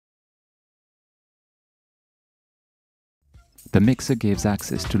The mixer gives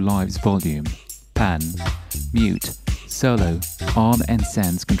access to Live's volume, pan, mute, solo, arm and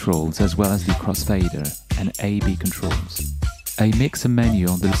sense controls as well as the Crossfader and A/B controls. A mixer menu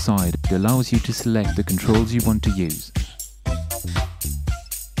on the side allows you to select the controls you want to use.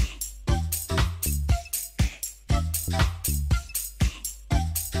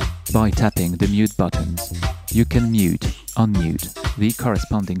 By tapping the mute buttons, you can mute, unmute the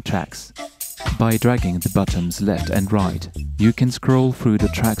corresponding tracks. By dragging the buttons left and right, you can scroll through the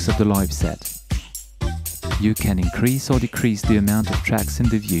tracks of the live set. You can increase or decrease the amount of tracks in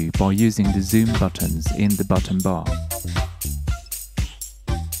the view by using the zoom buttons in the bottom bar.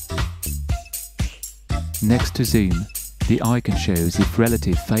 Next to zoom, the icon shows if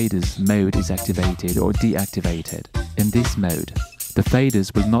relative faders mode is activated or deactivated. In this mode, the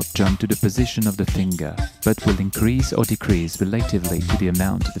faders will not jump to the position of the finger, but will increase or decrease relatively to the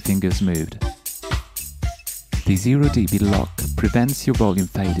amount the fingers moved. The 0 dB lock prevents your volume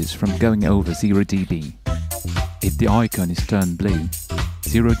faders from going over 0 dB. If the icon is turned blue,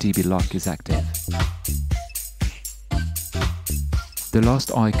 0 dB lock is active. The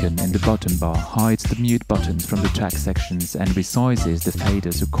last icon in the bottom bar hides the mute buttons from the track sections and resizes the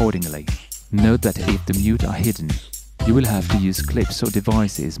faders accordingly. Note that if the mute are hidden, you will have to use Clips or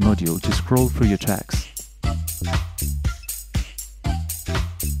Devices module to scroll through your tracks.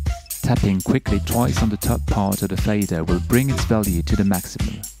 Tapping quickly twice on the top part of the fader will bring its value to the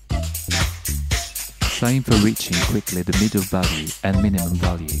maximum. Same for reaching quickly the middle value and minimum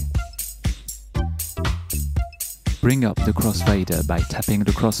value. Bring up the crossfader by tapping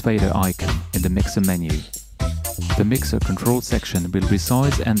the crossfader icon in the mixer menu. The mixer control section will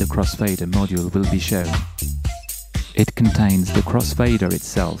resize and the crossfader module will be shown. It contains the crossfader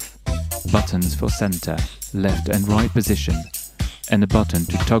itself, buttons for center, left and right position, and a button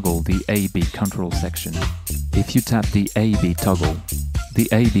to toggle the A/B control section. If you tap the A/B toggle, the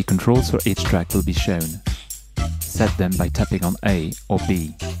A/B controls for each track will be shown. Set them by tapping on A or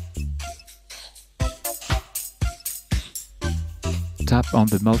B. Tap on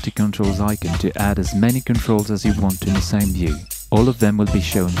the multi-controls icon to add as many controls as you want in the same view. All of them will be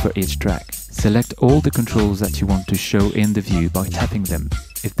shown for each track. Select all the controls that you want to show in the view by tapping them.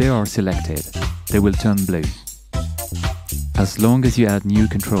 If they are selected, they will turn blue. As long as you add new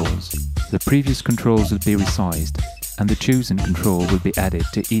controls, the previous controls will be resized and the chosen control will be added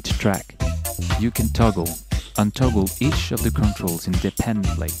to each track. You can toggle, untoggle each of the controls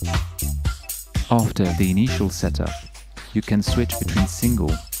independently. After the initial setup, you can switch between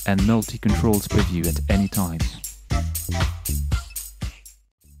single and multi-controls per view at any time.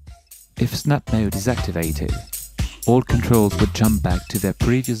 If snap mode is activated, all controls would jump back to their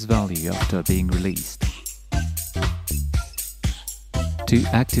previous value after being released. To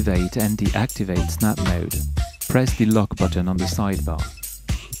activate and deactivate snap mode, press the lock button on the sidebar.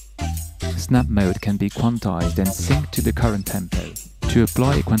 Snap mode can be quantized and synced to the current tempo. To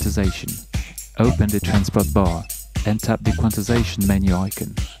apply a quantization, open the transport bar and tap the quantization menu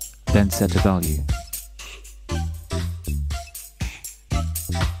icon, then set a value.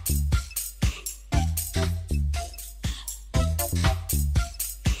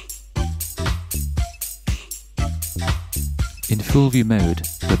 In full view mode,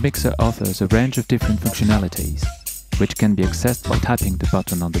 the mixer offers a range of different functionalities, which can be accessed by tapping the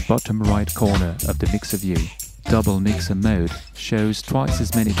button on the bottom right corner of the mixer view. Double mixer mode shows twice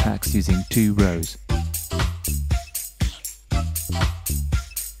as many tracks using 2 rows.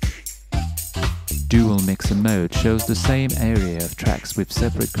 Dual mixer mode shows the same area of tracks with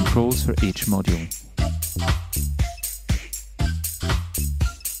separate controls for each module.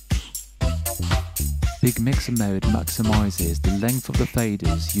 Big mixer mode maximizes the length of the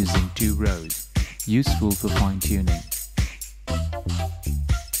faders using 2 rows, useful for fine-tuning.